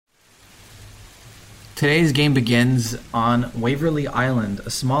Today's game begins on Waverly Island, a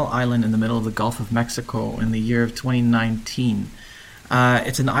small island in the middle of the Gulf of Mexico in the year of 2019.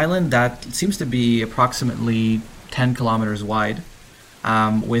 It's an island that seems to be approximately 10 kilometers wide,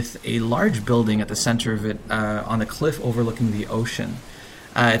 with a large building at the center of it on a cliff overlooking the ocean.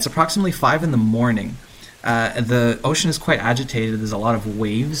 It's approximately 5 in the morning. The ocean is quite agitated. There's a lot of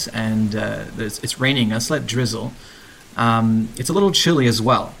waves, and it's raining, a slight drizzle. It's a little chilly as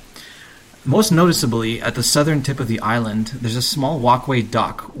well. Most noticeably, at the southern tip of the island, there's a small walkway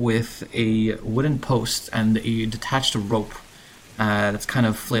dock with a wooden post and a detached rope that's kind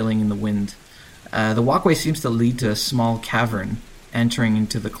of flailing in the wind. The walkway seems to lead to a small cavern entering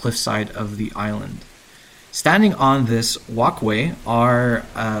into the cliffside of the island. Standing on this walkway are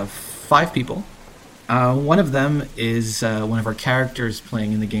 5 people. One of them is one of our characters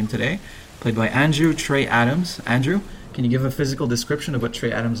playing in the game today, played by Andrew Trey Adams. Andrew, can you give a physical description of what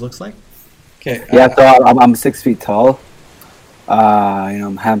Trey Adams looks like? Okay. So I'm 6 feet tall.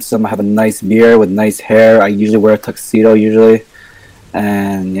 I'm handsome. I have a nice beard with nice hair. I usually wear a tuxedo usually,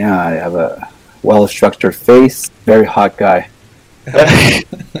 and I have a well-structured face. Very hot guy.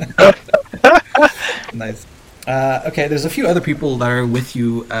 Nice. Okay, there's a few other people that are with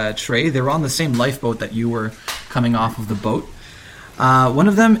you, Trey. They're on the same lifeboat that you were coming off of the boat. One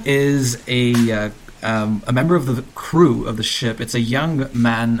of them is a member of the crew of the ship. It's a young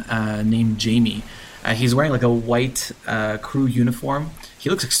man named Jamie. He's wearing like a white crew uniform. He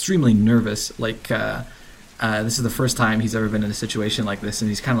looks extremely nervous. Like this is the first time he's ever been in a situation like this, and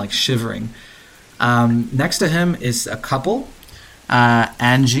he's kind of like shivering. Next to him is a couple.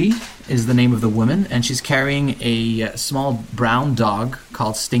 Angie is the name of the woman, and she's carrying a small brown dog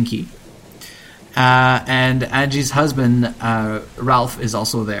called Stinky. And Angie's husband, Ralph, is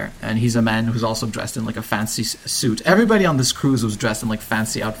also there, and he's a man who's also dressed in like a fancy suit. Everybody on this cruise was dressed in like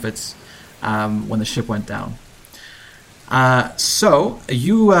fancy outfits when the ship went down. So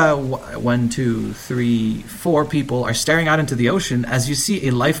you, 1, 2, 3, 4 people are staring out into the ocean as you see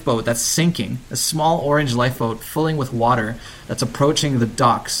a lifeboat that's sinking, a small orange lifeboat filling with water that's approaching the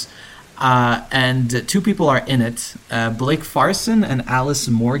docks. And 2 people are in it, Blake Farson and Alice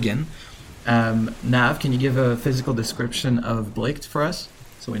Morgan. Nav, can you give a physical description of Blake for us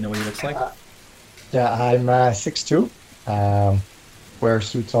so we know what he looks like? I'm 6'2". Wear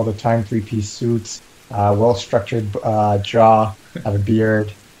suits all the time, 3-piece suits. Well-structured jaw, have a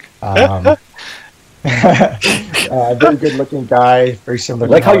beard. Very good-looking guy, very similar. I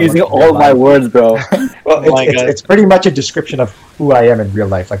like how you're using all of my words, bro. Well, it's pretty much a description of who I am in real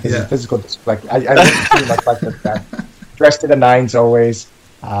life. Like, this is physical. Like, I look pretty much like that. Dressed to the nines always.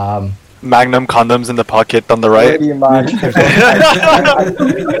 Magnum condoms in the pocket on the right. Pretty much.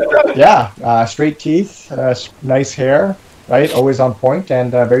 Straight teeth, nice hair, right? Always on point,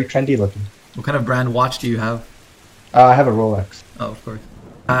 and very trendy looking. What kind of brand watch do you have? I have a Rolex. Oh, of course.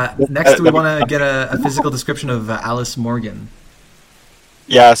 Next, we want to get a physical description of Alice Morgan.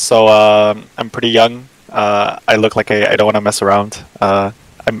 Yeah, so I'm pretty young. I look like I don't want to mess around.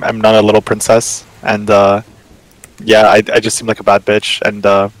 I'm not a little princess, and I just seem like a bad bitch,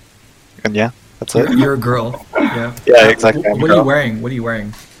 and yeah, that's it. You're a girl. Yeah. Yeah, exactly. What are you wearing? What are you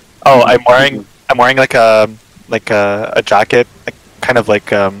wearing? Oh, I'm wearing like a jacket, like, kind of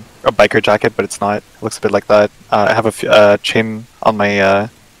like a biker jacket, but it's not. It looks a bit like that. I have a chain on my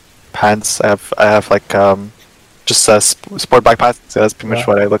pants. I have like just sport back pants. So that's pretty much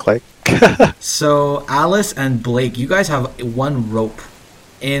what I look like. So Alice and Blake, you guys have one rope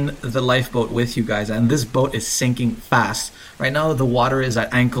in the lifeboat with you guys, and this boat is sinking fast. Right now, the water is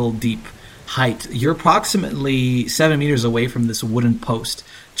at ankle deep height. You're approximately 7 meters away from this wooden post.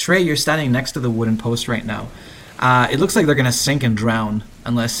 Trey, you're standing next to the wooden post right now. It looks like they're going to sink and drown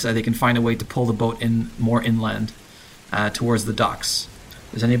unless they can find a way to pull the boat in more inland towards the docks.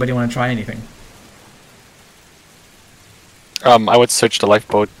 Does anybody want to try anything? I would search the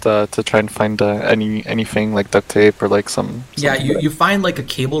lifeboat to try and find anything like duct tape or like some. Yeah, you find like a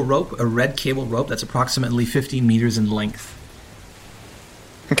cable rope, a red cable rope that's approximately 15 meters in length.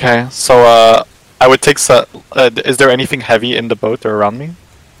 Okay, so I would take. Is there anything heavy in the boat or around me?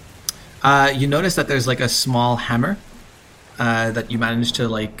 You notice that there's like a small hammer that you managed to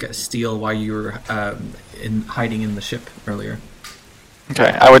like steal while you were hiding in the ship earlier. Okay,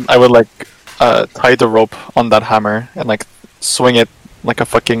 I would like tie the rope on that hammer and like swing it like a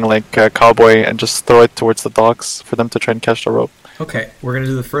fucking cowboy and just throw it towards the docks for them to try and catch the rope. Okay, we're gonna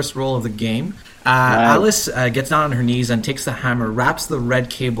do the first roll of the game. Alice gets down on her knees and takes the hammer, wraps the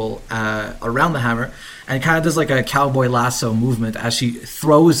red cable around the hammer, and kind of does like a cowboy lasso movement as she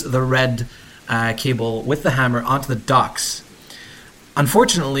throws the red cable with the hammer onto the docks.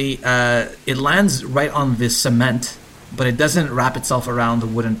 Unfortunately, it lands right on the cement, but it doesn't wrap itself around the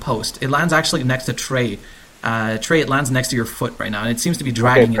wooden post. It lands actually next to Trey. Trey, it lands next to your foot right now, and it seems to be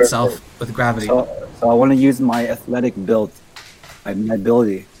dragging itself with gravity. So I want to use my athletic build, my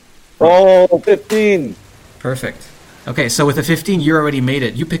ability. Oh, 15! Perfect. Okay, so with a 15, you already made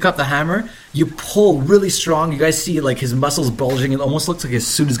it. You pick up the hammer, you pull really strong. You guys see like his muscles bulging. It almost looks like his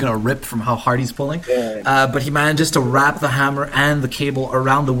suit is going to rip from how hard he's pulling. But he manages to wrap the hammer and the cable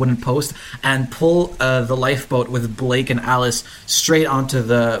around the wooden post and pull the lifeboat with Blake and Alice straight onto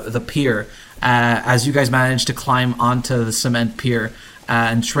the pier as you guys manage to climb onto the cement pier.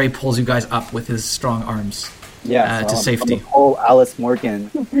 And Trey pulls you guys up with his strong arms to safety. Oh, Alice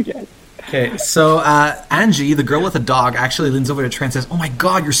Morgan. Okay, so Angie, the girl with the dog, actually leans over to Trey and says, "Oh my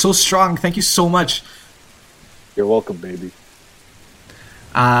God, you're so strong! Thank you so much." You're welcome, baby.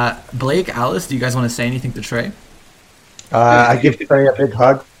 Blake, Alice, do you guys want to say anything to Trey? I give Trey a big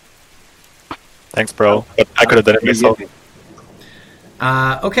hug. Thanks, bro. But I could have done it myself.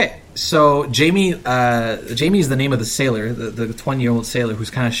 Okay, so Jamie is the name of the sailor, the 20-year-old sailor who's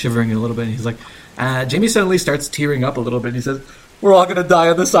kind of shivering a little bit. And he's like, Jamie suddenly starts tearing up a little bit. And he says, "We're all gonna die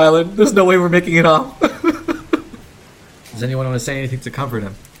on this island. There's no way we're making it off." Does anyone want to say anything to comfort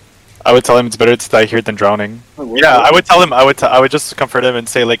him? I would tell him it's better to die here than drowning. Yeah, I would tell him. I would just comfort him and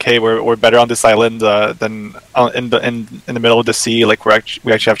say like, "Hey, we're better on this island than in the middle of the sea. Like we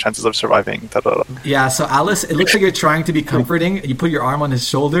actually have chances of surviving." Da, da, da. Yeah. So Alice, it looks like you're trying to be comforting. You put your arm on his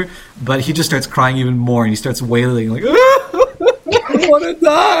shoulder, but he just starts crying even more, and he starts wailing like, "I want to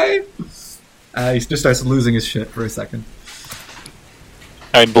die." He just starts losing his shit for a second.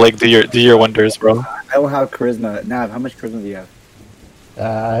 And Blake, do your wonders, bro. I don't have charisma. Nav, how much charisma do you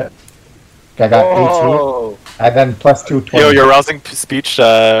have? I got 18, and then plus 2, 20. Yo, your rousing speech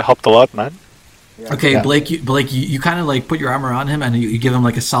helped a lot, man. Yeah. Okay, Yeah. Blake, you kind of like put your arm around him and you give him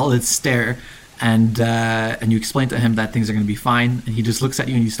like a solid stare, and you explain to him that things are going to be fine, and he just looks at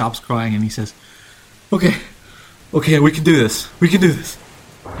you and he stops crying and he says, "Okay, we can do this. We can do this.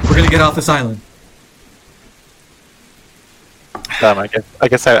 We're going to get off this island." Damn, I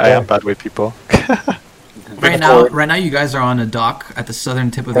guess I am bad with people. Right now, you guys are on a dock at the southern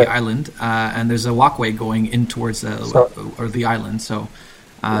tip of the island, and there's a walkway going in towards the island. So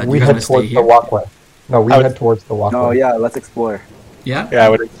we head towards the walkway. No, we head towards the walkway. No, yeah, let's explore. Yeah. Yeah,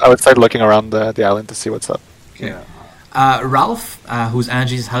 I would start looking around the island to see what's up. Okay. Ralph, who's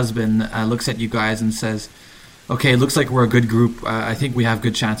Angie's husband, looks at you guys and says, "Okay, it looks like we're a good group. I think we have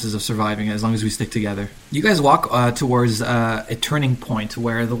good chances of surviving as long as we stick together." You guys walk towards a turning point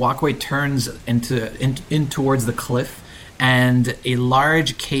where the walkway turns in towards the cliff, and a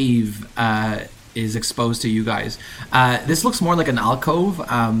large cave is exposed to you guys. This looks more like an alcove,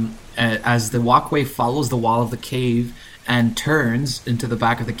 as the walkway follows the wall of the cave and turns into the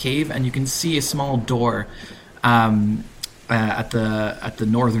back of the cave, and you can see a small door at the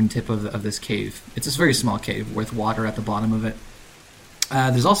northern tip of this cave. It's a very small cave with water at the bottom of it.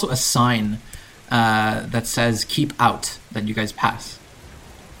 There's also a sign that says "Keep out" that you guys pass.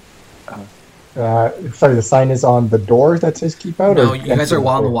 Sorry, the sign is on the door that says "Keep out." No, or you guys are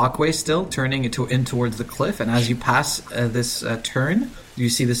on the walkway still, turning in towards the cliff, and as you pass this turn, you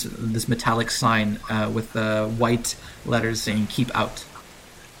see this metallic sign with white letters saying "Keep out."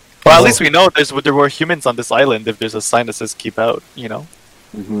 Well, at least we know there were humans on this island. If there's a sign that says "Keep out," you know.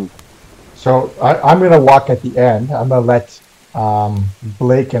 Mm-hmm. So I'm going to walk at the end. I'm going to let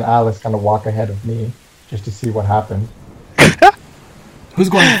Blake and Alice kind of walk ahead of me just to see what happens. Who's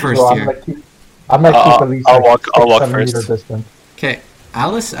going first So here? I'm going to keep at least I'll walk 7 first. meter distance. Okay,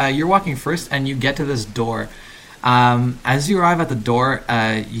 Alice, you're walking first, and you get to this door. As you arrive at the door,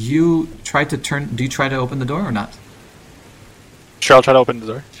 you try to turn. Do you try to open the door or not? Sure, I'll try to open the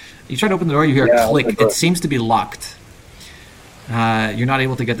door. You try to open the door. You hear a click. open the door. It seems to be locked. You're not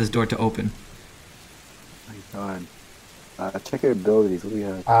able to get this door to open. My God. Check your abilities. What do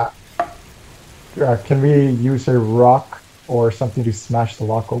you have? Can we use a rock or something to smash the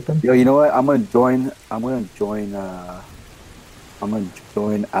lock open? Yo, you know what? I'm gonna join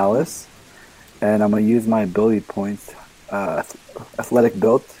Alice, and I'm gonna use my ability points, athletic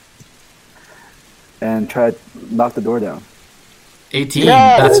build, and try to knock the door down. 18.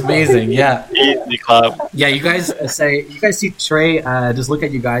 That's amazing. Yeah. Easy clap. Yeah, you guys see Trey just look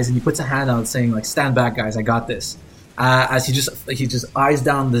at you guys, and he puts a hand out saying like, "Stand back, guys, I got this." As he just eyes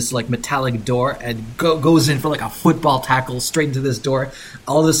down this like metallic door and goes in for like a football tackle straight into this door.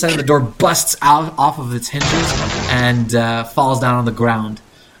 All of a sudden, the door busts out off of its hinges and falls down on the ground,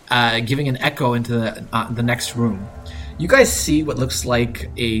 giving an echo into the next room. You guys see what looks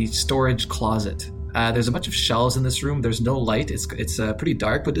like a storage closet. There's a bunch of shelves in this room. There's no light. It's pretty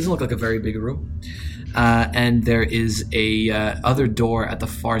dark, but it doesn't look like a very big room. And there is a other door at the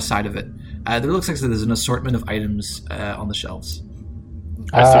far side of it. There looks like there's an assortment of items on the shelves.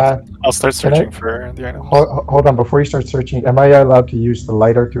 I'll start searching for the items. Hold on, before you start searching, am I allowed to use the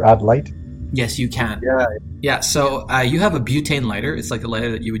lighter to add light? Yes, you can. Yeah. So you have a butane lighter. It's like a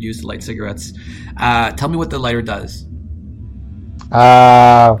lighter that you would use to light cigarettes. Tell me what the lighter does.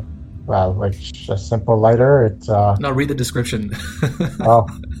 Well, like a simple lighter. It's No, read the description.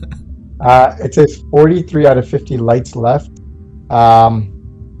 It says 43 out of 50 lights left.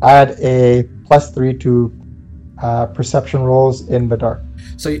 Add a +3 to perception rolls in the dark.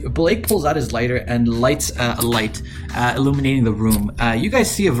 So Blake pulls out his lighter and lights a light, illuminating the room. You guys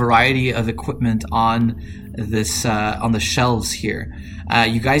see a variety of equipment on this on the shelves here.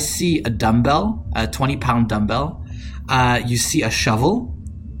 You guys see a dumbbell, a 20-pound dumbbell. You see a shovel.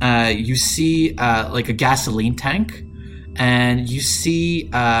 You see like a gasoline tank, and you see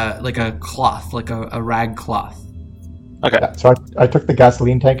like a cloth, like a rag cloth. Okay. Yeah, so I took the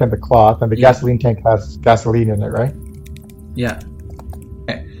gasoline tank and the cloth, and the gasoline tank has gasoline in it, right? Yeah.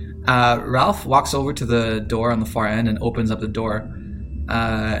 Okay. Ralph walks over to the door on the far end and opens up the door.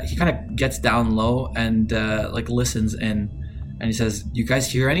 He kind of gets down low and like listens in, and he says, "You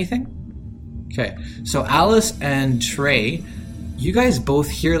guys hear anything?" Okay. So Alice and Trey, you guys both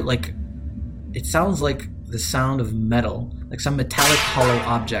hear like it sounds like the sound of metal, like some metallic hollow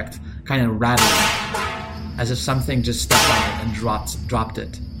object kind of rattling, as if something just stepped on it and dropped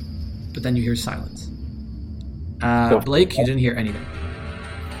it. But then you hear silence. Blake, you didn't hear anything.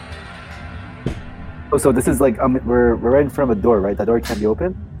 Oh, so this is like we're right in front of a door, right? That door can't be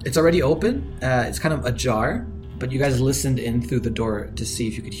open. It's already open. It's kind of ajar, but you guys listened in through the door to see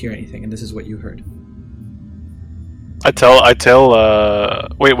if you could hear anything, and this is what you heard. I tell.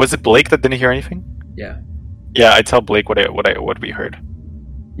 Wait, was it Blake that didn't hear anything? Yeah. Yeah, I tell Blake what we heard.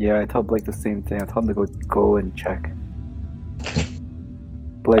 Yeah, I tell Blake the same thing. I tell him to go and check.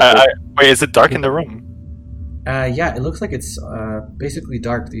 Blake, wait, is it dark in the room? Yeah, it looks like it's basically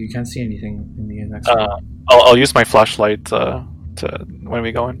dark. You can't see anything in the next room. I'll use my flashlight to when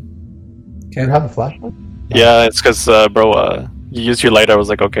we go in. Do you have a flashlight? Yeah, it's because bro, you used your light. I was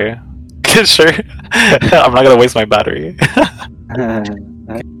like, okay, sure. I'm not gonna waste my battery.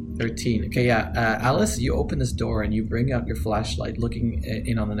 13. Okay, yeah. Alice, you open this door and you bring out your flashlight, looking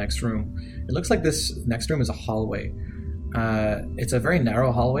in on the next room. It looks like this next room is a hallway. It's a very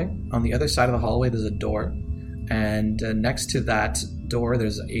narrow hallway. On the other side of the hallway, there's a door. And next to that door,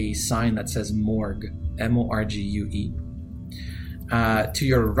 there's a sign that says Morgue, M-O-R-G-U-E. To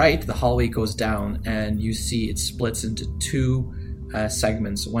your right, the hallway goes down, and you see it splits into two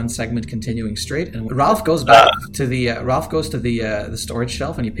segments. One segment continuing straight, and Ralph goes back to the storage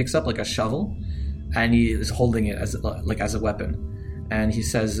shelf, and he picks up like a shovel, and he is holding it as a weapon. And he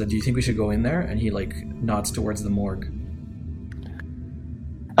says, "Do you think we should go in there?" And he like nods towards the morgue.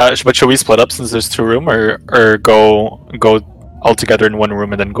 But should we split up since there's two rooms, or go all together in one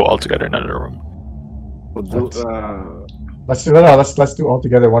room and then go all together in another room? Let's do all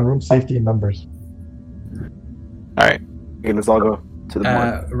together. One room, safety in numbers. All right. Okay, let's all go to the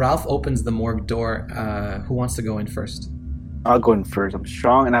morgue. Ralph opens the morgue door. Who wants to go in first? I'll go in first. I'm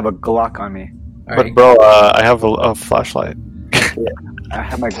strong and I have a Glock on me. All But right. bro, I have a flashlight. I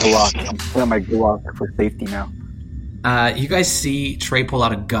have my Glock. I'm putting my Glock for safety now. You guys see Trey pull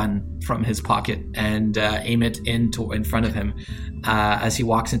out a gun from his pocket and aim it in front of him as he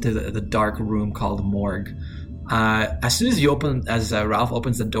walks into the dark room called morgue. As soon as Ralph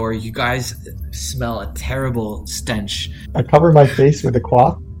opens the door, you guys smell a terrible stench. I cover my face with a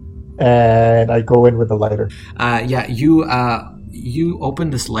cloth, and I go in with the lighter. You open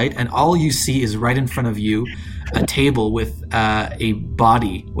this light, and all you see is right in front of you a table with a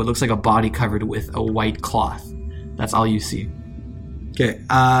body, what looks like a body covered with a white cloth. That's all you see. Okay.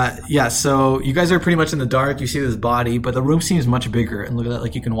 So you guys are pretty much in the dark. You see this body, but the room seems much bigger. And look at that,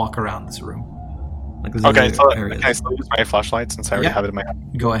 like you can walk around this room. Like there's Okay, other so areas. can I still use my flashlight since I already Yeah. have it in my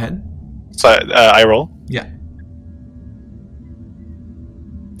hand? Go ahead. So I roll. Yeah.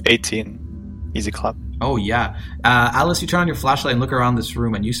 18. Easy clap. Oh, yeah. Alice, you turn on your flashlight and look around this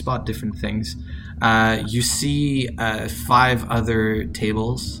room, and you spot different things. You see 5 other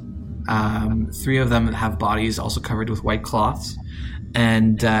tables. 3 of them have bodies also covered with white cloths.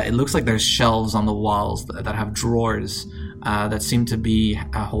 And it looks like there's shelves on the walls that have drawers that seem to be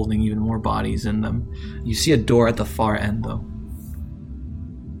holding even more bodies in them. You see a door at the far end, though.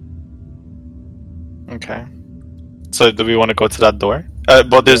 Okay. So do we want to go to that door?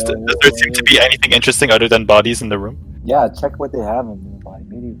 But does there seem to be anything interesting other than bodies in the room? Yeah, check what they have in the body.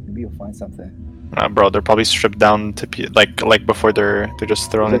 Maybe you'll find something. Bro, they're probably stripped down to like before they're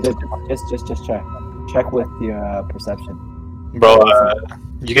just thrown into. Just check. Check with your perception. Bro,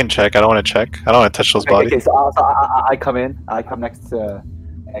 you can check. I don't want to check. I don't want to touch those bodies. Okay, so I come in. I come next to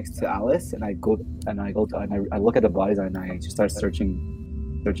Alice, and I look at the bodies, and I just start searching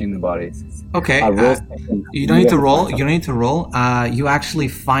the bodies. Okay. You don't need to roll. You don't need to roll. You actually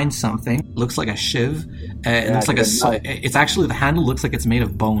find something. Looks like a shiv. It looks like it's actually, the handle looks like it's made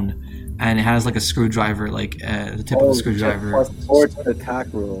of bone, and it has like a screwdriver, like the tip of the screwdriver. +4 to the attack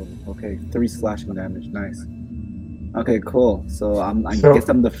roll. Okay, 3 slashing damage. Nice. Okay, cool. So I guess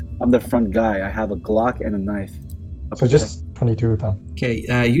I'm the front guy. I have a Glock and a knife. So just 22 then.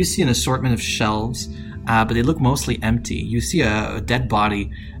 Okay, you see an assortment of shelves, but they look mostly empty. You see a dead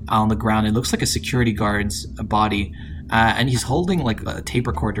body on the ground. It looks like a security guard's body, and he's holding like a tape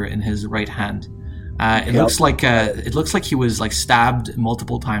recorder in his right hand. It looks like he was like stabbed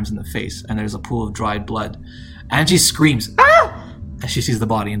multiple times in the face, and there's a pool of dried blood. And she screams, "Ah!" as she sees the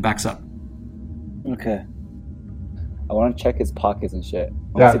body and backs up. Okay. I want to check his pockets and shit.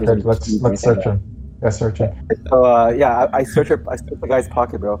 Yeah, good. Let's search him. Yeah, search him. So I search the guy's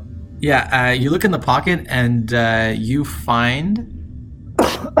pocket, bro. Yeah, you look in the pocket and you find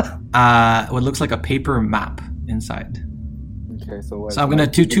what looks like a paper map inside. Okay, so I'm gonna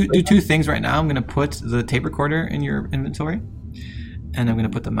do two things right now. I'm gonna put the tape recorder in your inventory, and I'm gonna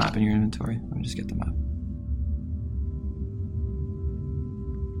put the map in your inventory. Let me just get the map.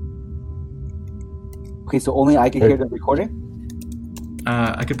 Okay, so only I can hear the recording?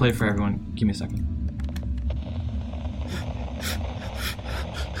 I could play it for everyone. Give me a second.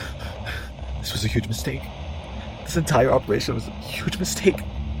 This was a huge mistake. This entire operation was a huge mistake.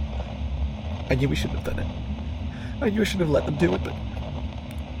 I knew we shouldn't have done it. I knew I shouldn't have let them do it, but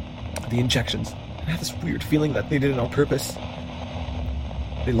the injections, I had this weird feeling that they did it on purpose.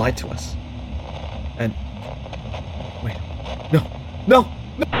 They lied to us. And wait, no!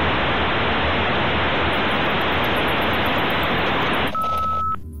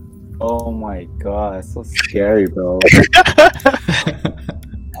 Oh my god, it's so scary, bro.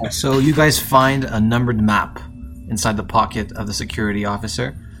 So you guys find a numbered map inside the pocket of the security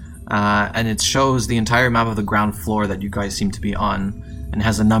officer, and it shows the entire map of the ground floor that you guys seem to be on, and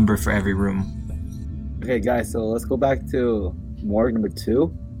has a number for every room. Okay, guys, so let's go back to morgue number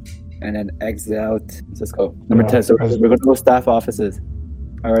 2, and then exit out. Let's go. Number 10, so we're going to go staff offices.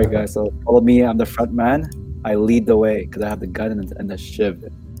 Alright, guys, so follow me. I'm the front man. I lead the way, because I have the gun and the shiv.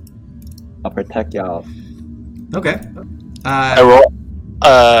 I'll protect y'all. Okay. I roll.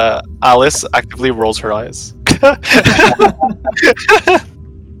 Alice actively rolls her eyes.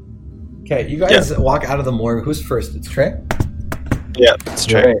 Okay, you guys walk out of the morgue. Who's first? It's Trey? Yeah, it's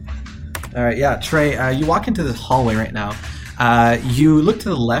Trey. All right, yeah, Trey, you walk into this hallway right now. You look to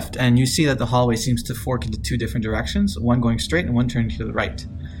the left, and you see that the hallway seems to fork into 2 different directions, one going straight and one turning to the right.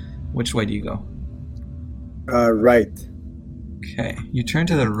 Which way do you go? Right. Okay, you turn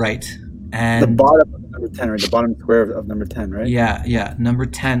to the right, and... The bottom of number 10, right? The bottom square of number 10, right? Yeah, number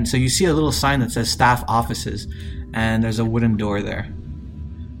 10. So you see a little sign that says staff offices, and there's a wooden door there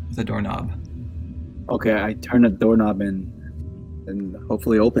with a doorknob. Okay, I turn the doorknob and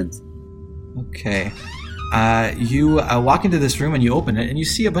hopefully it opens. Okay. You walk into this room and you open it, and you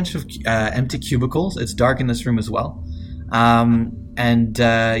see a bunch of empty cubicles. It's dark in this room as well. A bunch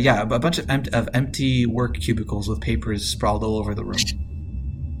of empty work cubicles with papers sprawled all over the room.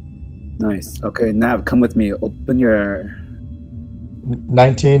 Nice. Okay, Nav, come with me. Open your...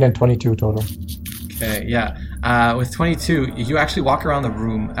 19 and 22 total. Okay, yeah. With 22, you actually walk around the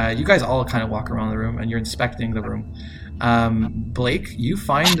room. You guys all kind of walk around the room, and you're inspecting the room. Blake, you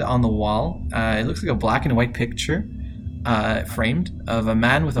find on the wall, it looks like a black and white picture, framed, of a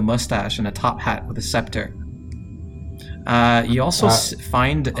man with a mustache and a top hat with a scepter. You also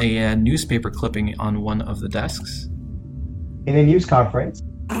find a newspaper clipping on one of the desks. In a news conference,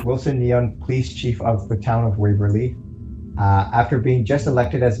 Wilson Neon, police chief of the town of Waverly, after being just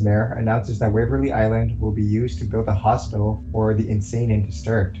elected as mayor, announces that Waverly Island will be used to build a hospital for the insane and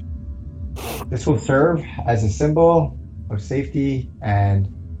disturbed. This will serve as a symbol of safety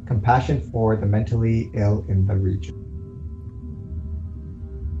and compassion for the mentally ill in the region.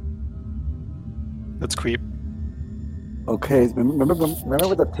 That's creep. Okay, remember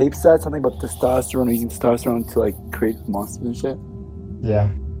what the tape said? Something about testosterone, using testosterone to like create monsters and shit? Yeah.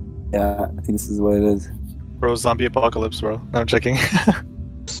 Yeah, I think this is what it is. Bro, zombie apocalypse, bro. No, I'm checking.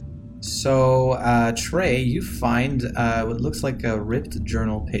 So, Trey, you find what looks like a ripped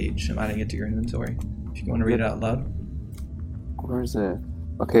journal page. I'm adding it to your inventory. If you want to read it out loud. Where is it?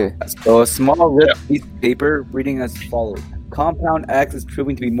 Okay, so a small ripped piece of paper reading as follows. Compound X is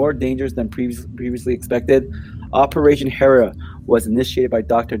proving to be more dangerous than previously expected. Operation Hera was initiated by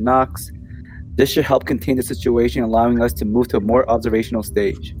Dr. Knox. This should help contain the situation, allowing us to move to a more observational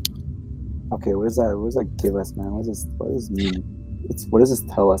stage. Okay, what does that give us, man? What does this mean? What does this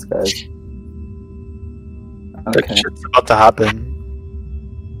tell us, guys? Like Okay. shit's about to happen.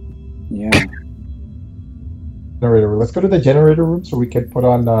 Yeah. Generator room. Let's go to the generator room so we can put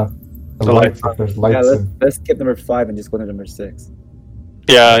on the lights if there's lights. Yeah, in. let's skip number 5 and just go to number 6.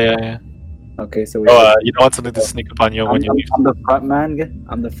 Yeah. Okay, so we You don't want something to sneak upon you when you leave. I'm the front man.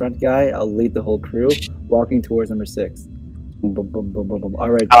 I'm the front guy. I'll lead the whole crew, walking towards number 6. Boom, boom, boom, boom, boom, boom.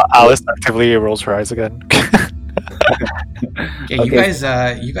 All right. Alice actively rolls her eyes again. Okay, you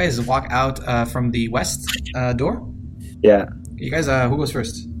guys walk out from the west door. Yeah, You guys, who goes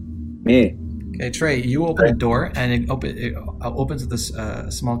first? me. Okay, Trey, you open the door and it opens with this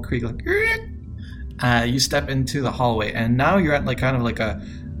small creak. Like, you step into the hallway, and now you're at kind of like a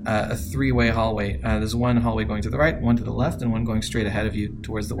 3-way hallway. There's one hallway going to the right, one to the left, and one going straight ahead of you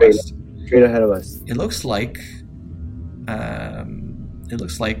towards the west. Straight ahead of us. It looks like on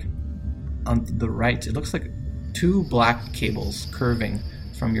the right, it looks like 2 black cables curving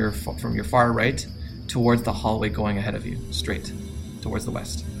from your far right towards the hallway going ahead of you, straight towards the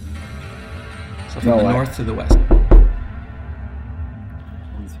west. So from the north to the west.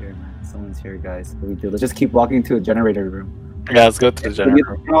 Someone's here, man. Someone's here, guys. What do we do? Let's just keep walking to a generator room. Yeah, let's go to the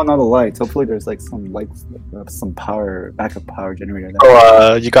generator. Turn on all the lights. Hopefully, there's some lights, some power, backup power generator.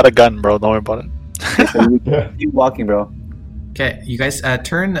 Oh, you got a gun, bro. Don't worry about it. Yeah. Keep walking, bro. Okay, you guys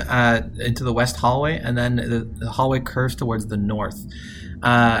turn into the west hallway, and then the hallway curves towards the north.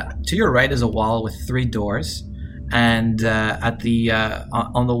 To your right is a wall with 3 doors, and at the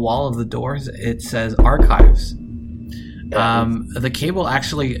on the wall of the doors it says archives. The cable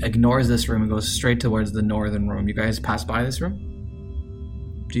actually ignores this room and goes straight towards the northern room. You guys pass by this room?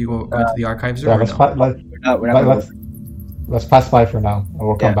 Do you go into the archives room? Yeah, or let's pass by for now, and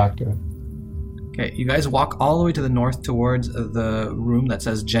we'll come back to it. Okay, you guys walk all the way to the north towards the room that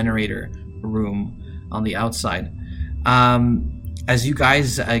says generator room on the outside. As you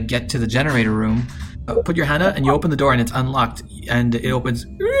guys get to the generator room, put your hand out and you open the door and it's unlocked, and it opens,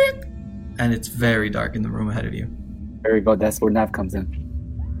 and it's very dark in the room ahead of you. There we go. That's where Nav comes in.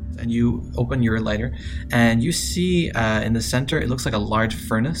 And you open your lighter and you see in the center, it looks like a large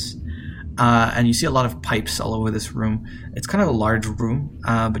furnace. And you see a lot of pipes all over this room. It's kind of a large room,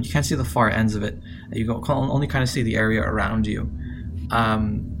 but you can't see the far ends of it. You only kind of see the area around you.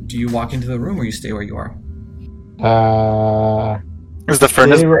 Do you walk into the room or you stay where you are? Is the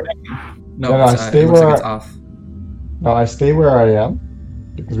furnace? No, I stay it looks where like it's off. No, I stay where I am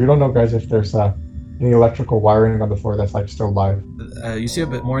because we don't know, guys, if there's any electrical wiring on the floor that's still live. You see a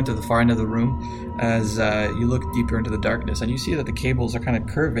bit more into the far end of the room as you look deeper into the darkness, and you see that the cables are kind of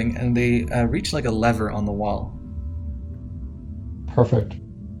curving and they reach like a lever on the wall. Perfect.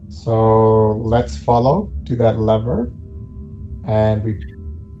 So let's follow to that lever, and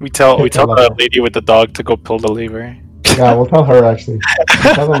We tell Hit the the lever. lady with the dog to go pull the lever. we'll tell her actually.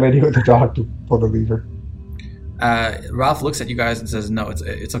 We'll tell the lady with the dog to pull the lever. Ralph looks at you guys and says, "No,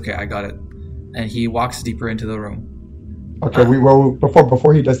 it's okay, I got it." And he walks deeper into the room. Okay, we will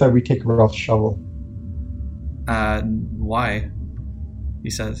before he does that, we take Ralph's shovel. Why? He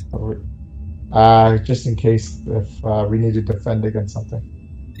says. Just in case if we need to defend against something.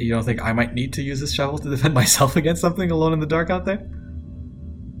 You don't think I might need to use this shovel to defend myself against something alone in the dark out there?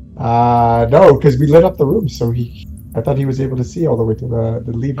 No, because we lit up the room, so I thought he was able to see all the way to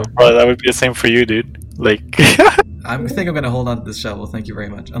the lever. Bro, that would be the same for you, dude. Like, I think I'm going to hold on to this shovel. Thank you very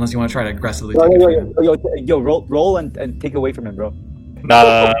much. Unless you want to try to aggressively take it from him. Yo, roll and take away from him, bro.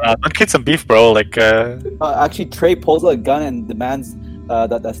 nah, don't get some beef, bro. Like, Actually, Trey pulls out a gun and demands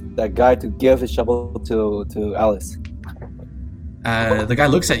that guy to give his shovel to Alice. The guy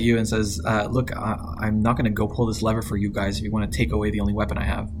looks at you and says, "Look, I'm not going to go pull this lever for you guys if you want to take away the only weapon I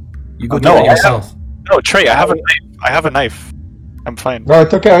have. You go do no, that yourself." no, Trey, I have a knife. I have a knife. I'm fine. No,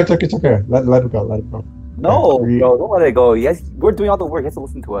 it's okay. It's okay. Let it go. Let it go. No, Okay, bro, don't let it go. Yes, we're doing all the work. He has to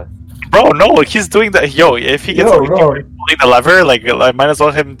listen to us. Bro, no, he's doing that. Yo, if he gets No, pulling the lever, like, I might as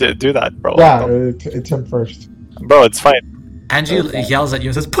well him do that, bro. Yeah, it's him first. Bro, it's fine. Angie yells at you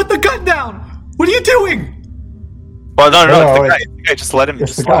and says, "Put the gun down! What are you doing?" Well, no, No, it's the guy. Just let him.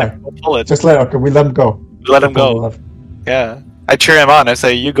 it's Just the let guy. him pull it. Just we let him go. Let him go. Yeah, I cheer him on. I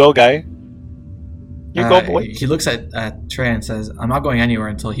say, "You go, guy. You go, boy." He looks at Trey and says, "I'm not going anywhere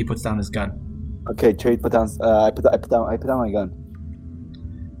until he puts down his gun." Okay, Trey, put down. I put down my gun.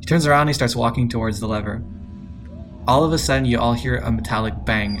 He turns around and he starts walking towards the lever. All of a sudden, you all hear a metallic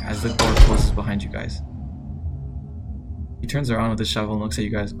bang as the door closes behind you guys. He turns around with the shovel and looks at you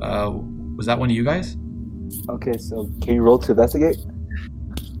guys. Was that one of you guys? Okay, so can you roll to investigate?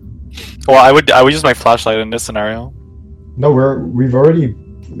 Well, I would use my flashlight in this scenario. No, we've already.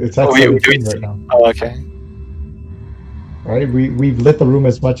 It's at 17 right now. Oh, okay. Right, we've lit the room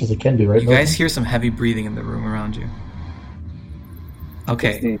as much as it can be, right? You guys hear some heavy breathing in the room around you.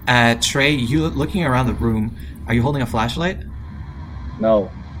 Okay, Trey, you looking around the room. Are you holding a flashlight?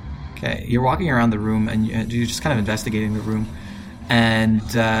 No. Okay, you're walking around the room and you're just kind of investigating the room, and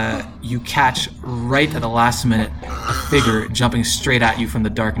you catch right at the last minute a figure jumping straight at you from the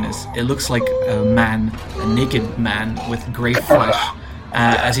darkness. It looks like a naked man with gray flesh,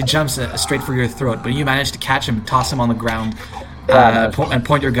 as he jumps straight for your throat. But you manage to catch him, toss him on the ground, and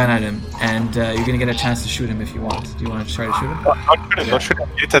point your gun at him, and you're gonna get a chance to shoot him if you want. Do you want to try to shoot him? Don't shoot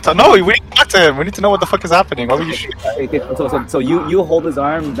him. No, we need to talk to him. We need to know what the fuck is happening. Why would you shoot him? So you hold his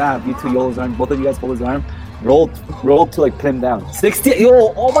arm. You two hold his arm. Both of you guys hold his arm. Roll to like pin him down. 16.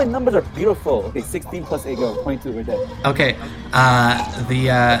 Yo, all my numbers are beautiful. Okay, 16 plus 8. Go 22. We're dead. Okay.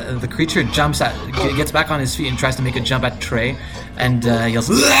 The creature gets back on his feet and tries to make a jump at Trey, and yells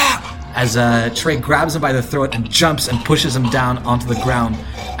as Trey grabs him by the throat and jumps and pushes him down onto the ground.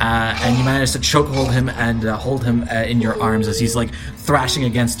 And you manage to chokehold him and hold him in your arms as he's like thrashing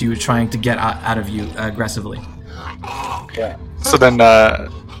against you, trying to get out of you aggressively. Yeah. So then,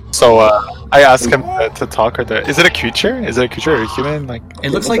 I ask him to talk. Is it a creature? Is it a creature or a human? Like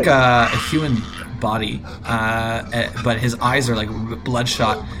it looks like a human body, but his eyes are like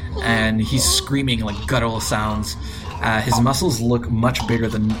bloodshot, and he's screaming like guttural sounds. His muscles look much bigger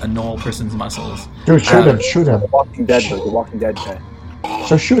than a normal person's muscles. Dude, shoot him. The Walking Dead guy.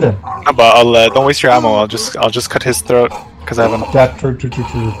 So shoot him. No, but I'll don't waste your ammo. I'll just cut his throat because I haven't. Yeah, true.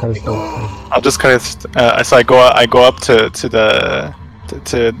 Cut his throat. I'll just cut his. So I go up to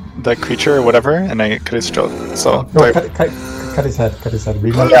the creature or whatever, and I cut his throat. So no, cut his head. Cut his head. We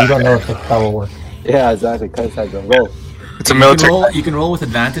don't know if that will work. Yeah, exactly. Cut his head. Bro. Roll. It's a military. You can roll with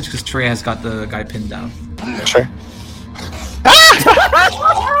advantage because Trey has got the guy pinned down. Sure.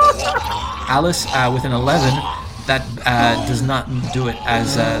 Alice with an 11. That does not do it,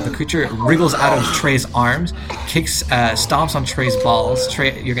 as the creature wriggles out of Trey's arms, stomps on Trey's balls.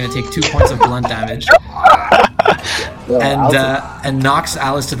 Trey, you're going to take 2 points of blunt damage, and knocks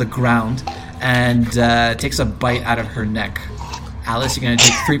Alice to the ground, and takes a bite out of her neck. Alice, you're going to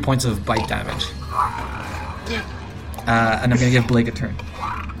take 3 points of bite damage. And I'm going to give Blake a turn.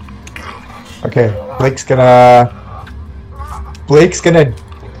 Okay, Blake's gonna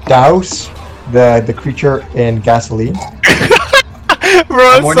douse the creature in gasoline. Bro,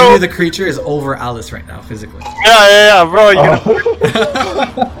 I'm warning you, the creature is over Alice right now, physically. Yeah, bro.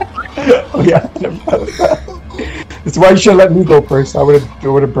 Oh yeah. That's why you should let me go first. I would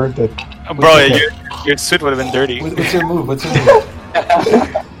have burnt it. Bro, your suit would have been dirty. What's your move?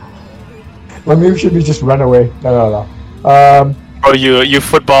 My move should be just run away. No. Bro, you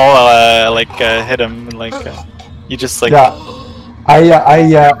football hit him you just like. Yeah. I'm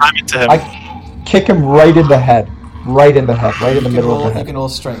into him. I kick him right in the head. Right in the middle of the head. You can roll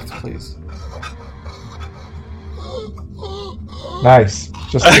strength, please. Nice.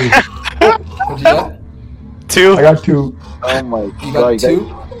 Just 2. What'd you get? 2. I got 2. Oh my You god. got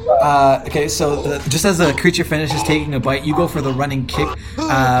 2? Okay, so just as the creature finishes taking a bite, you go for the running kick,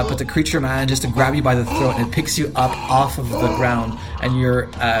 but the creature manages to grab you by the throat and it picks you up off of the ground, and your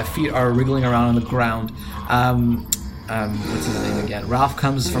feet are wriggling around on the ground. What's his name again? Ralph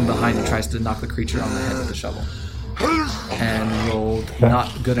comes from behind and tries to knock the creature on the head with the shovel. And rolled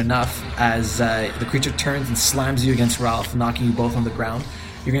not good enough, as the creature turns and slams you against Ralph, knocking you both on the ground.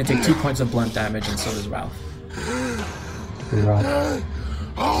 You're going to take 2 points of blunt damage, and so does Ralph.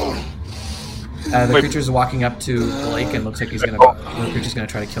 The creature's walking up to Blake and looks like the creature's going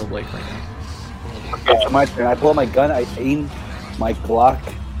to try to kill Blake right now. Okay, so my turn. I pull out my gun. I aim my Glock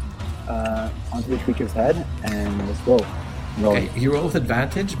onto the creature's head, and let's go. Okay, you roll with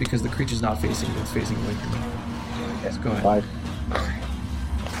advantage because the creature's not facing you; it's facing away from you. Let's go ahead.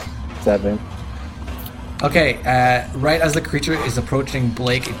 5, 7. Okay, right as the creature is approaching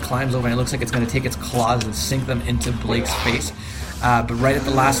Blake, it climbs over and it looks like it's going to take its claws and sink them into Blake's face. But right at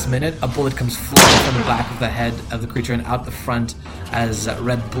the last minute, a bullet comes flying from the back of the head of the creature and out the front as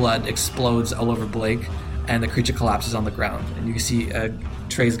red blood explodes all over Blake, and the creature collapses on the ground. And you can see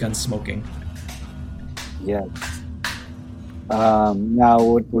Trey's gun smoking. Yeah. Now,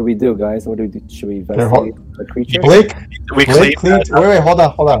 what do we do, guys? What do we do? Should we investigate the creature? Blake cleans. Wait, hold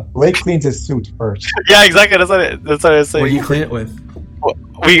on. Blake cleans his suit first. Yeah, exactly. That's what I was saying. What do you clean it with?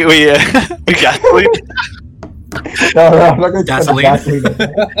 We gasoline. No, I'm not going to Gasoline.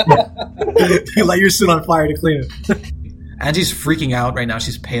 You light your suit on fire to clean it. Angie's freaking out right now.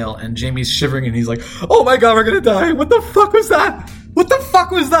 She's pale, and Jamie's shivering, and he's like, "Oh my god, we're gonna die! What the fuck was that? What the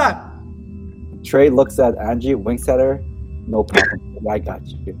fuck was that?" Trey looks at Angie, winks at her. No problem. I got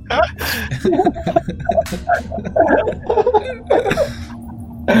you.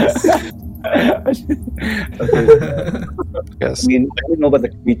 Yes. I mean, I don't know about the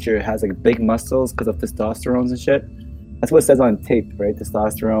creature. It has like big muscles because of testosterone and shit. That's what it says on tape, right?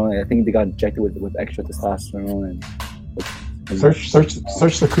 Testosterone. I think they got injected with extra testosterone and. Search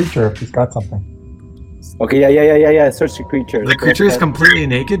the creature if he's got something. Okay, yeah. Search the creature. The creature is completely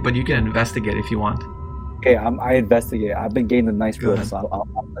naked, but you can investigate if you want. Okay, I investigate. I've been getting a nice Go roll, ahead. so I'll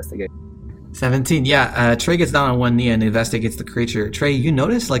investigate. 17. Yeah, Trey gets down on one knee and investigates the creature. Trey, you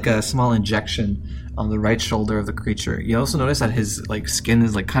notice like a small injection on the right shoulder of the creature. You also notice that his like skin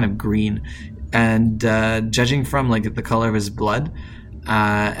is like kind of green, and judging from like the color of his blood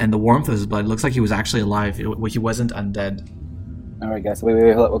and the warmth of his blood, it looks like he was actually alive. He wasn't undead. All right, guys.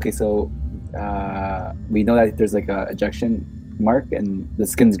 Wait. Hold up. Okay, so we know that there's like a ejection mark and the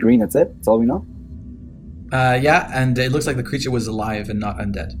skin's green. That's it. That's all we know. Yeah, and it looks like the creature was alive and not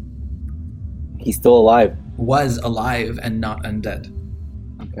undead. He's still alive. Was alive and not undead.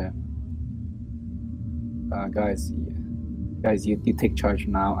 Okay. Guys, you take charge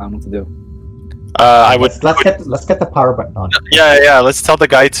now. I don't know what to do. I would. Let's get the power button on. Yeah. Let's tell the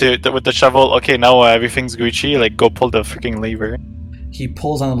guy with the shovel. Okay, now everything's Gucci. Like, go pull the freaking lever. He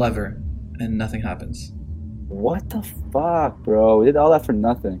pulls on the lever, and nothing happens. What the fuck, bro? We did all that for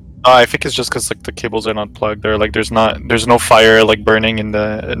nothing. I think it's just because like the cables are not plugged. Or like there's no fire like burning in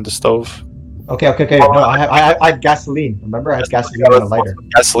the stove. Okay. No, I had gasoline. Remember, I had gasoline on the lighter.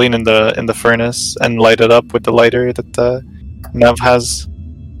 Gasoline in the furnace and light it up with the lighter that Nev has.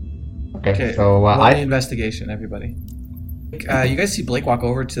 Okay, so roll I the investigation, everybody. You guys see Blake walk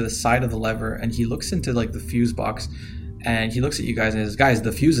over to the side of the lever, and he looks into like the fuse box, and he looks at you guys and says, "Guys,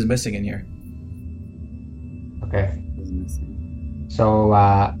 the fuse is missing in here." okay. So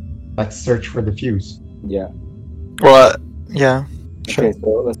let's search for the fuse. Yeah. Well, yeah. Sure. Okay,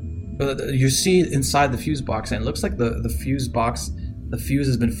 so let's. You see inside the fuse box, and it looks like the fuse box, the fuse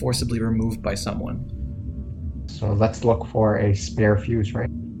has been forcibly removed by someone. So let's look for a spare fuse, right?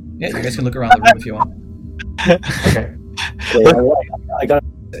 Yeah, you guys can look around the room if you want. Okay. I got.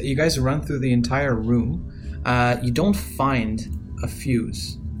 You guys run through the entire room. You don't find a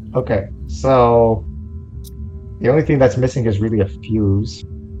fuse. Okay. So the only thing that's missing is really a fuse,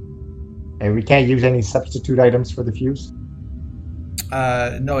 and we can't use any substitute items for the fuse.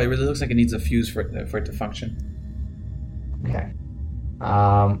 No, it really looks like it needs a fuse for it to function. Okay.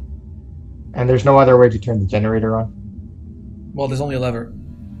 And there's no other way to turn the generator on. Well, there's only a lever.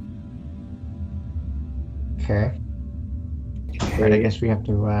 Okay. Right, I guess we have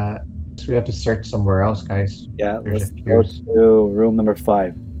to search somewhere else, guys. Yeah, There's let's a go fuse. to room number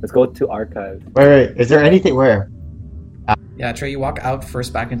 5. Let's go to archive. Wait. Is there anything where? Yeah, Trey, you walk out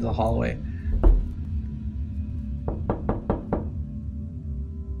first back into the hallway.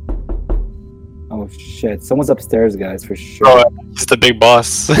 Oh shit! Someone's upstairs, guys, for sure. Oh, he's the big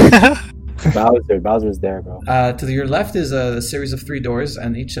boss. Bowser's there, bro. To your left is a series of 3 doors,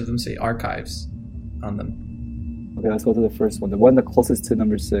 and each of them say archives on them. Okay, let's go to the first one. The one the closest to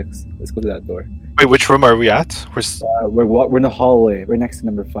number 6. Let's go to that door. Wait, which room are we at? We're in the hallway. We're next to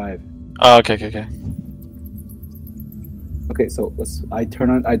number 5. Oh, okay. Okay, so I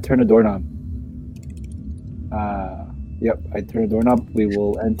turn the doorknob. Yep, I turn the doorknob. We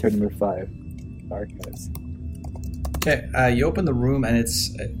will enter number 5. Archives. Okay, you open the room, and it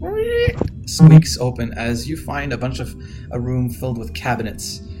squeaks open as you find a room filled with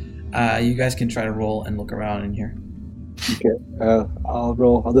cabinets. You guys can try to roll and look around in here. Okay, I'll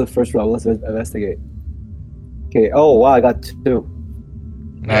roll. I'll do the first roll. Let's investigate. Okay. Oh wow, I got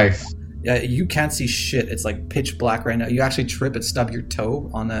 2. Nice. Yeah, you can't see shit. It's like pitch black right now. You actually trip and stub your toe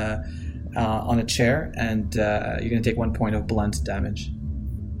on a chair, and you're gonna take 1 point of blunt damage.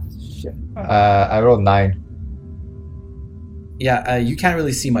 Shit. I rolled 9. Yeah, you can't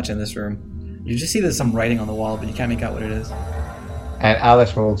really see much in this room. You just see there's some writing on the wall, but you can't make out what it is. And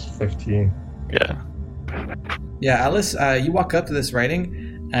Alice rolls 15. Yeah. Yeah, Alice, you walk up to this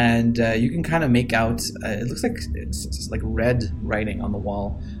writing, and you can kind of make out. It looks like it's just like red writing on the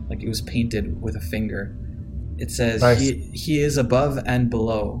wall, like it was painted with a finger. It says, Nice. he is above and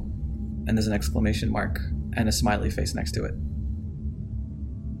below," and there's an exclamation mark and a smiley face next to it.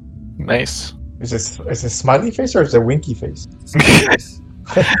 Nice. Is this a smiley face or is it a winky face? Smiley face.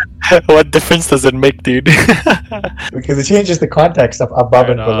 What difference does it make, dude? Because it changes the context of above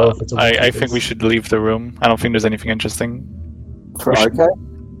and below. If it's a winky I think face. we should leave the room. I don't think there's anything interesting. For We should- archive?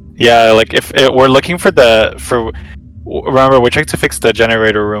 Yeah, like if we're looking for remember, we're trying to fix the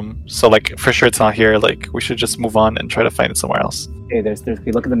generator room, so like for sure it's not here. Like we should just move on and try to find it somewhere else. Okay, there's. If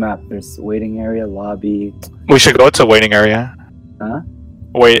you look at the map, there's waiting area, lobby. We should go to waiting area. Huh?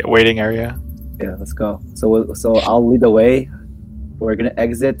 Waiting area. Yeah, let's go. So I'll lead the way. We're gonna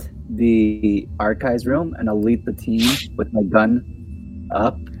exit the archives room, and I'll lead the team with my gun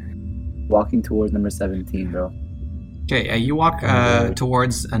up, walking towards number 17, bro. Okay, you walk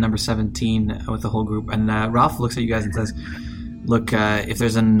towards number 17 with the whole group, and Ralph looks at you guys and says, "Look, if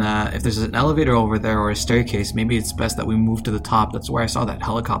there's an elevator over there or a staircase, maybe it's best that we move to the top. That's where I saw that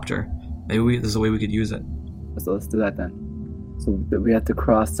helicopter. Maybe there's a way we could use it." So let's do that then. So we have to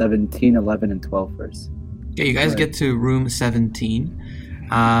cross 17, 11, and 12 first. Okay, you guys Right. get to room 17.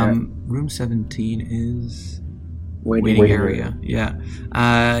 Room 17 is waiting area. Yeah.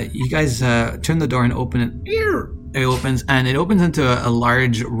 You guys turn the door and open it. It opens, and it opens into a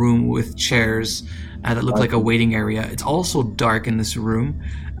large room with chairs that look like a waiting area. It's also dark in this room,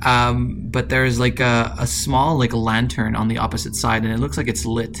 but there's like a small like lantern on the opposite side, and it looks like it's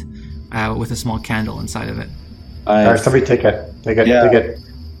lit with a small candle inside of it. Alright, somebody take it. Take it. Yeah. Take it.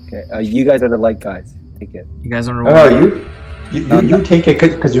 Okay, you guys are the light guys. Take it. You guys are No, you take it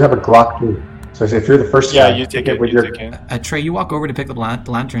because you have a Glock too. So if you're the first Yeah, guy, you take it. with You your. take it. Trey, you walk over to pick up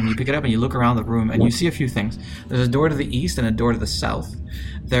the lantern, you pick it up and you look around the room and you see a few things. There's a door to the east and a door to the south.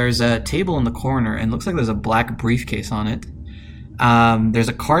 There's a table in the corner and it looks like there's a black briefcase on it. There's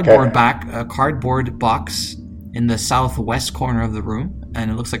a cardboard box in the southwest corner of the room, and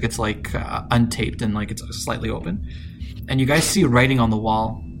it looks like it's like untaped and like it's slightly open. And you guys see writing on the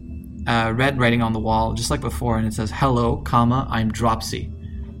wall, red writing on the wall, just like before, and it says, "Hello, comma, I'm Dropsy."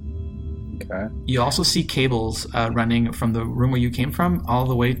 Okay. You also see cables running from the room where you came from all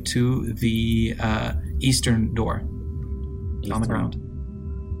the way to the eastern door on the ground.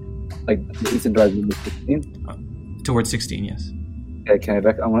 Like the eastern drive number 16. Towards 16, yes. Okay, can I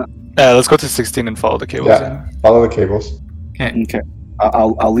back? I want. Let's go to 16 and follow the cables. Yeah, follow the cables. Okay. Okay.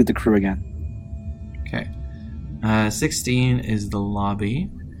 I'll lead the crew again. Okay. 16 is the lobby.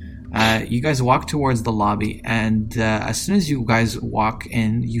 You guys walk towards the lobby, and as soon as you guys walk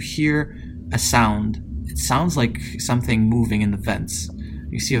in, you hear a sound. It sounds like something moving in the vents.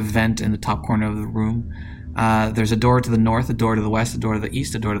 You see a vent in the top corner of the room. There's a door to the north, a door to the west, a door to the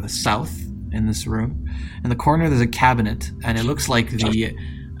east, a door to the south in this room. In the corner, there's a cabinet, and it looks like the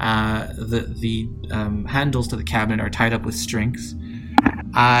handles to the cabinet are tied up with strings.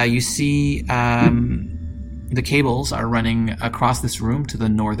 You see the cables are running across this room to the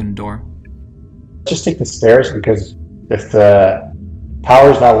northern door. Just take the stairs because if the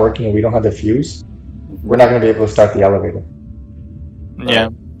power's not working and we don't have the fuse, we're not going to be able to start the elevator. Yeah.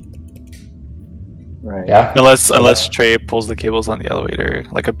 Right. Yeah. Unless Trey pulls the cables on the elevator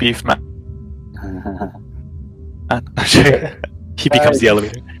like a beef man. He becomes the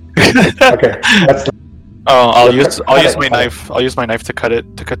elevator. Okay. That's I'll Yeah, use cut my it. knife. I'll use my knife to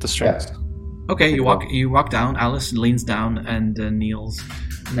cut the strings. Okay, you walk down. Alice leans down and kneels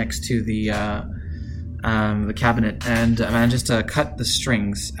next to the cabinet and manages to cut the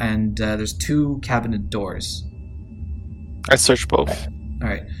strings. And there's two cabinet doors. I search both. All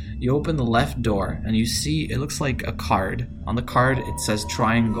right, you open the left door and you see it looks like a card. On the card, it says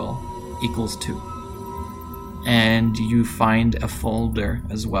triangle equals 2, and you find a folder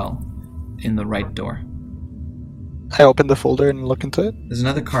as well in the right door. I open the folder and look into it. There's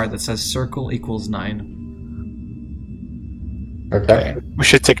another card that says circle equals 9. okay. We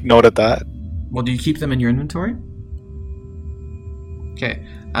should take note of that. Well, do you keep them in your inventory? Okay.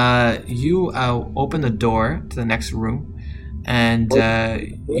 You open the door to the next room, and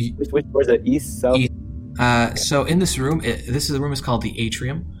Which door's the east, south? East. So in this room, the room is called the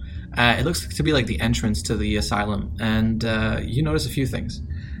atrium. It looks to be like the entrance to the asylum, and you notice a few things.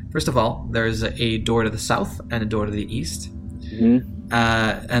 First of all, there's a door to the south and a door to the east. Mm-hmm.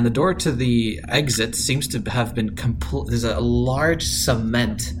 And the door to the exit seems to have been there's a large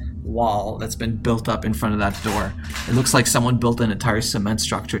cement wall that's been built up in front of that door. It looks like someone built an entire cement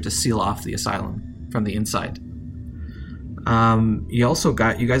structure to seal off the asylum from the inside.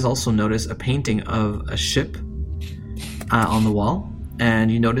 You guys also notice a painting of a ship on the wall, and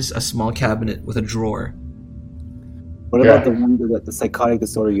you notice a small cabinet with a drawer. What about the one the psychotic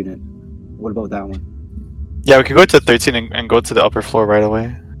disorder unit? What about that one? Yeah, we can go to 13 and go to the upper floor right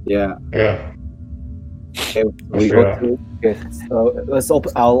away. Yeah. Yeah. Okay. We go through. Okay. So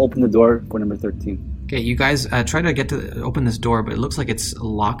I'll open the door for number 13. Okay, you guys try to open this door, but it looks like it's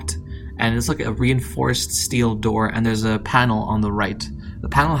locked, and it's like a reinforced steel door, and there's a panel on the right. The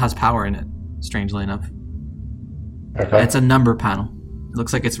panel has power in it, strangely enough. Okay. It's a number panel. It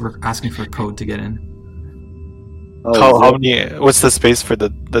looks like it's asking for a code to get in. Oh, How many? What's the space for the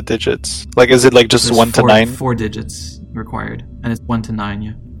digits? Like, is it like just There's 1 to 9? 4 digits required, and it's 1 to 9.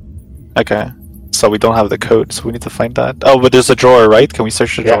 Yeah. Okay. So we don't have the code, so we need to find that. Oh, but there's a drawer, right? Can we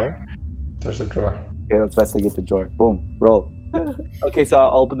search the drawer? There's a drawer. Okay, let's investigate the drawer. Boom, roll. Okay, so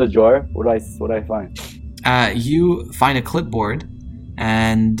I'll open the drawer. What do I find? You find a clipboard,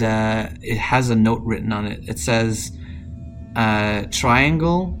 and it has a note written on it. It says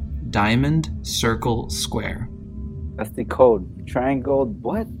triangle, diamond, circle, square. That's the code. Triangle.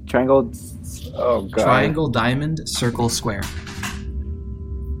 What? Triangle. Oh god. Triangle, diamond, circle, square.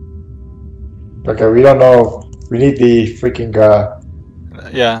 Okay, we don't know. We need the freaking.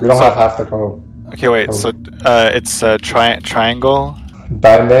 Yeah. We don't so- have half the code. Okay, wait. So it's triangle,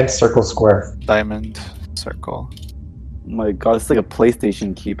 Diamond, circle, square. diamond, circle. Oh my god, it's like a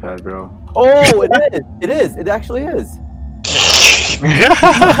PlayStation keypad, bro. Oh, it is. It is. It actually is.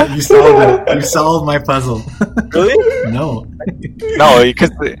 You solved it. You solved my puzzle. Really? No. No,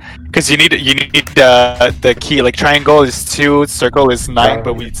 because you need the key. Like triangle is 2, circle is 9,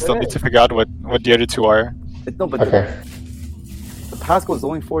 but we still need to figure out what the other 2 are. No, but Okay. the passcode is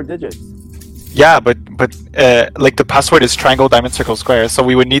only 4 digits. Yeah, but like the password is triangle, diamond, circle, square. So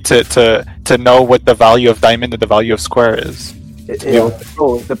we would need to know what the value of diamond and the value of square is.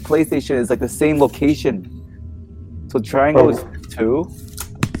 Oh, the PlayStation is like the same location. So triangle is 2.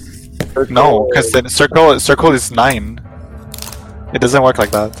 Circle No, because then circle is 9. It doesn't work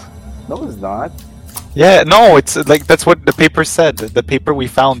like that. No, it's not. Yeah, no, it's like that's what the paper said. The paper we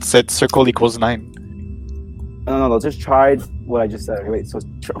found said circle equals 9. No. Just tried what I just said. Okay, wait, so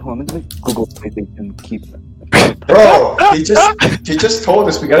let me Google PlayStation keypad. Bro, he just told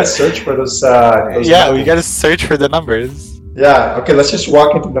us we gotta search for those. Yeah, we gotta search for the numbers. Yeah. Okay, let's just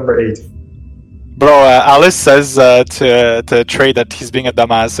walk into number 8. Bro, Alice says to Trey that he's being a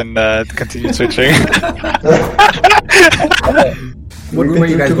dumbass and continue switching. What room We've are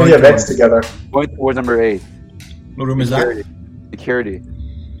you been guys to too going many to? events together. Going towards number 8. What room is that? Security.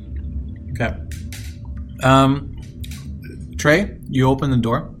 Okay. Trey, you open the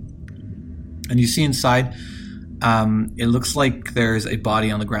door, and you see inside. It looks like there's a body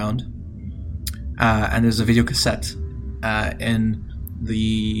on the ground, and there's a video cassette in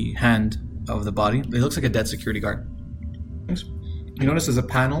the hand of the body. It looks like a dead security guard. You notice there's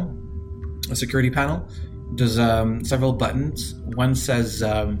a security panel. There's several buttons. One says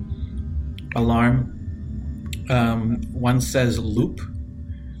alarm. One says loop.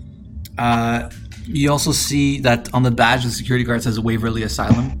 You also see that on the badge, the security guard says Waverly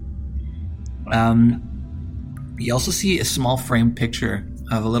Asylum. You also see a small frame picture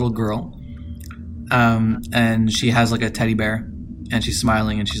of a little girl, and she has like a teddy bear, and she's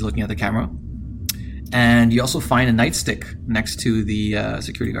smiling and she's looking at the camera. And you also find a nightstick next to the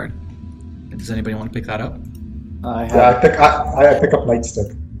security guard. Does anybody want to pick that up? Yeah, I pick up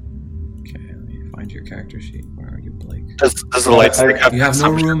nightstick. Okay, let me find your character sheet. Where are you, Blake? Does the light stick have You have no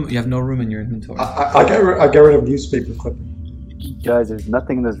consumption? room. You have no room in your inventory. I get rid of newspaper clipping. Guys, there's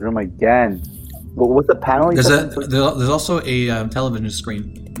nothing in this room again. What's the panel? There's also a television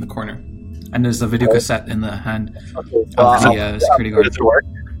screen in the corner, and there's a video cassette in the hand Okay, of the security guard. Does it work?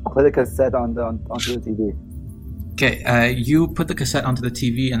 Play the cassette onto the TV. Okay, you put the cassette onto the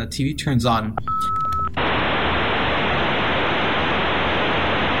TV, and the TV turns on.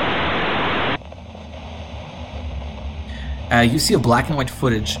 You see a black and white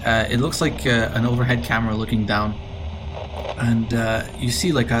footage. It looks like an overhead camera looking down, and you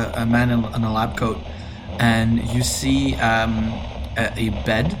see like a man in a lab coat, and you see a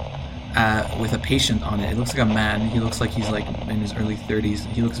bed with a patient on it. It looks like a man. He looks like he's like in his early 30s.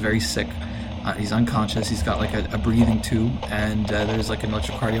 He looks very sick. He's unconscious. He's got like a breathing tube, and there's like an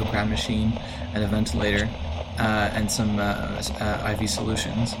electrocardiogram machine and a ventilator and some IV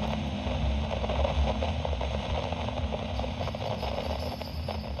solutions.